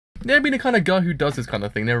never been the kind of guy who does this kind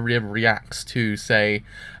of thing. Never really ever reacts to, say,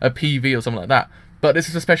 a PV or something like that. But this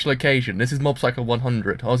is a special occasion. This is Mob Psycho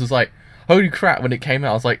 100. I was just like, holy crap, when it came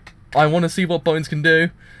out, I was like, I want to see what Bones can do.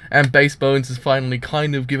 And Base Bones has finally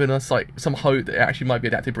kind of given us, like, some hope that it actually might be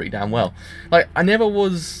adapted pretty damn well. Like, I never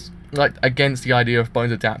was, like, against the idea of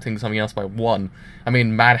Bones adapting something else by one. I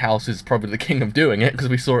mean, Madhouse is probably the king of doing it, because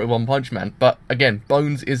we saw it with One Punch Man. But, again,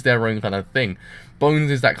 Bones is their own kind of thing.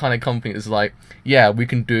 Bones is that kind of company that's like, yeah, we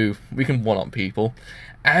can one-up people.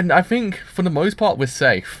 And I think, for the most part, we're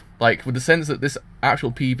safe. Like, with the sense that this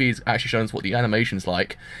actual PV is actually showing us what the animation's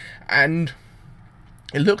like. And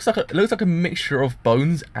it looks like a mixture of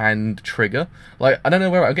Bones and Trigger. Like, I don't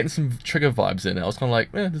know where I'm getting some Trigger vibes in it. I was kind of like,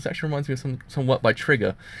 eh, this actually reminds me of some work by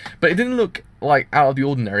Trigger. But it didn't look, like, out of the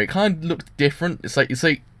ordinary. It kind of looked different. It's like,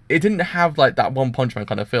 it didn't have, like, that One Punch Man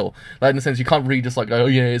kind of feel. Like, in the sense, you can't really just, like, go, oh,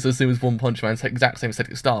 yeah, it's the same as One Punch Man, it's the exact same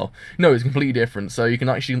aesthetic style. No, it's completely different, so you can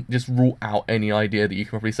actually just rule out any idea that you can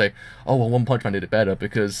probably say, oh, well, One Punch Man did it better,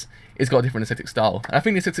 because it's got a different aesthetic style. And I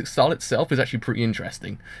think the aesthetic style itself is actually pretty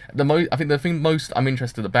interesting. I think the thing most I'm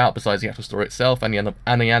interested about, besides the actual story itself and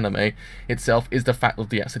the anime itself, is the fact of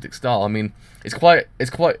the aesthetic style. I mean, it's got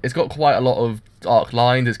quite a lot of dark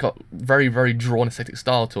lines. It's got very, very drawn aesthetic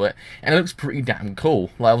style to it, and it looks pretty damn cool.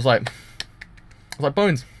 Like, I was like,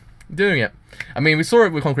 Bones, doing it. I mean, we saw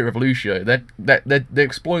it with Concrete Revolution. They're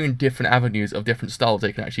exploring different avenues of different styles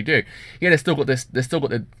they can actually do. Yeah, they still got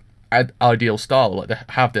the ideal style, like they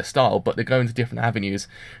have their style, but they're going to different avenues,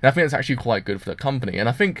 and I think it's actually quite good for the company. And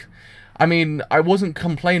I mean, I wasn't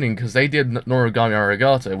complaining because they did Noragami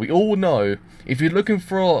Arigato. We all know, if you're looking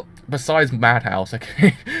for, besides Madhouse,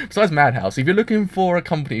 if you're looking for a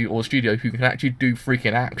company or studio who can actually do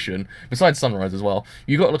freaking action, besides Sunrise as well,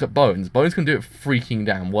 you got to look at Bones. Bones can do it freaking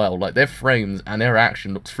damn well. Like, their frames and their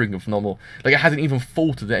action looks freaking phenomenal. Like, it hasn't even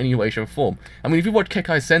faltered in any way, shape, or form. I mean, if you watch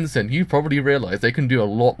Kekai Sensen, you probably realise they can do a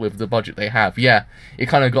lot with the budget they have. Yeah, it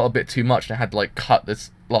kind of got a bit too much. They had to, like, cut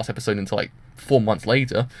this last episode into, like, 4 months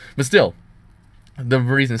later, but still, the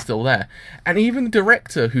reason's still there. And even the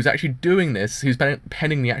director who's actually doing this, who's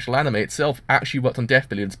penning the actual anime itself, actually worked on Death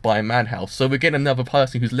Billions by Madhouse. So we're getting another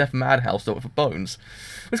person who's left Madhouse to work for Bones.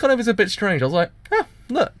 Which kind of is a bit strange. I was like, ah,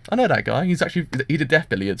 look, I know that guy. He did Death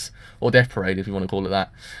Billions, or Death Parade if you want to call it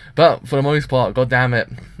that. But for the most part, god damn it,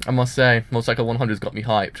 I must say, Mob Psycho 100's got me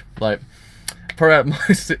hyped. Like, probably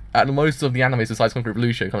at most of the animes besides Concrete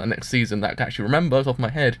Revolution coming out next season that I can actually remember off the top of my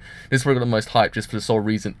head, this is probably got the most hype just for the sole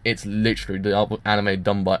reason it's literally the anime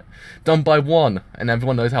done by one, and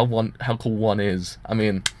everyone knows how cool one is. I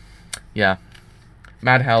mean, yeah,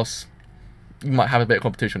 Madhouse, you might have a bit of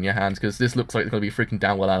competition on your hands because this looks like it's going to be freaking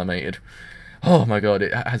damn well animated. Oh my god,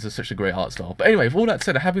 it has such a great art style. But anyway, with all that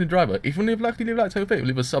said, Happy the Driver. If you want to leave a like,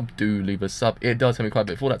 leave a sub, do leave a sub. It does help me quite a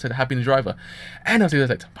bit. For all that said, Happy the Driver. And I'll see you guys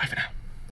later. Bye for now.